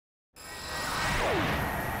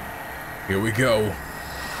Here we go.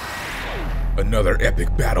 Another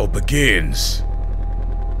epic battle begins.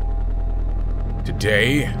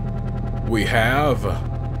 Today, we have... You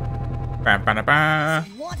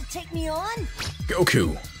want to take me on?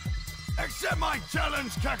 Goku Accept my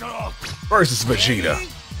challenge, Kakarot! versus Vegeta.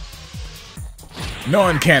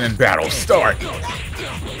 Non-canon battle, start!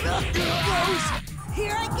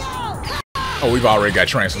 Here I go! Oh, we've already got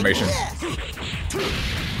transformation.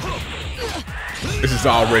 This is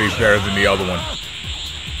already better than the other one.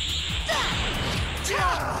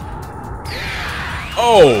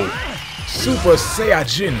 Oh! Super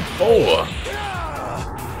Saiyajin 4!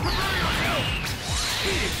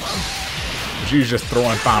 She's just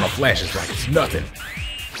throwing final flashes like it's nothing.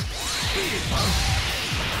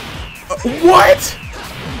 What?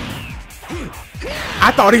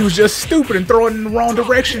 I thought he was just stupid and throwing in the wrong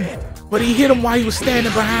direction, but he hit him while he was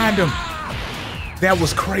standing behind him. That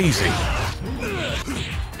was crazy.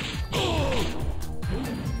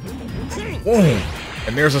 Boom.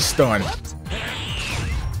 And there's a stun.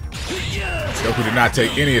 Goku did not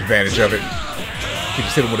take any advantage of it. He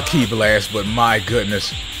just hit him with a ki blast, but my goodness.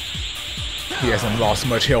 He hasn't lost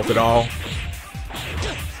much health at all.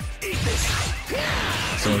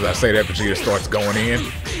 As soon as I say that, Vegeta starts going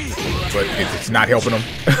in. But it's not helping him.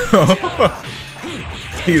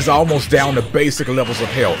 He's almost down to basic levels of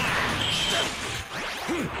health.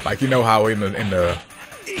 Like, you know how in the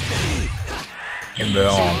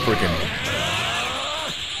freaking,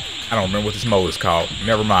 I don't remember what this mode is called.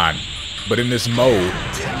 Never mind. But in this mode,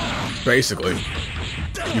 basically,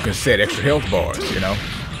 you can set extra health bars, you know?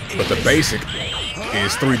 But the basic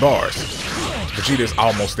is 3 bars. Vegeta's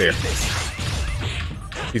almost there.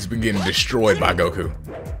 He's been getting destroyed by Goku.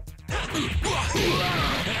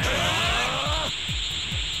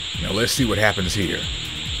 Now let's see what happens here.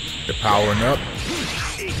 They're powering up.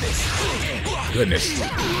 Goodness.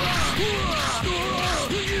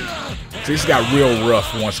 See, this got real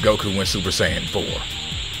rough once Goku went Super Saiyan 4.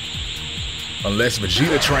 Unless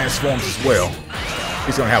Vegeta transforms as well,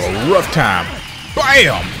 he's gonna have a rough time.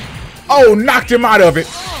 Bam! Oh, knocked him out of it.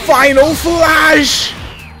 Final flash!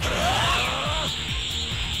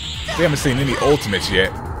 We haven't seen any ultimates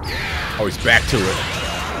yet. Oh, he's back to it.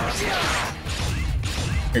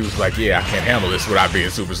 He was like, yeah, I can't handle this without being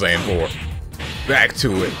Super Saiyan 4. Back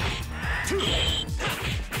to it.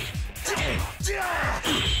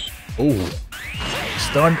 Ooh.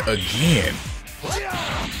 Stunned again.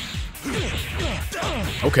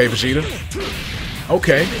 Okay, Vegeta.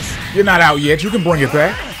 Okay. You're not out yet. You can bring it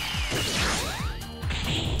back.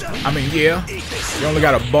 I mean, yeah. You only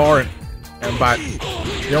got a bar and about...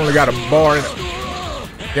 You only got about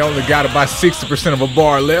 60% of a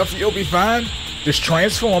bar left. You'll be fine. Just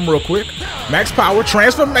transform real quick. Max power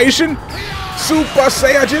transformation. Super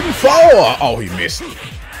Saiyajin 4. Oh, he missed.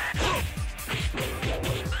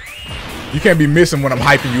 You can't be missing when I'm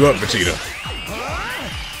hyping you up, Vegeta.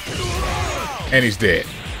 And he's dead.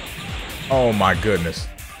 Oh my goodness.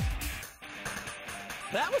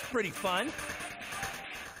 That was pretty fun.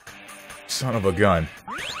 Son of a gun.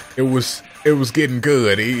 It was getting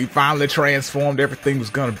good. He finally transformed. Everything was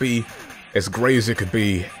gonna be as great as it could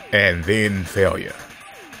be, and then failure.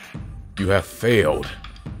 You have failed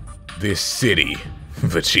this city,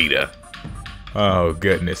 Vegeta. Oh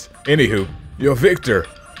goodness. Anywho, your victor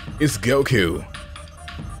is Goku.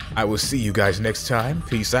 I will see you guys next time.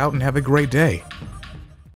 Peace out and have a great day.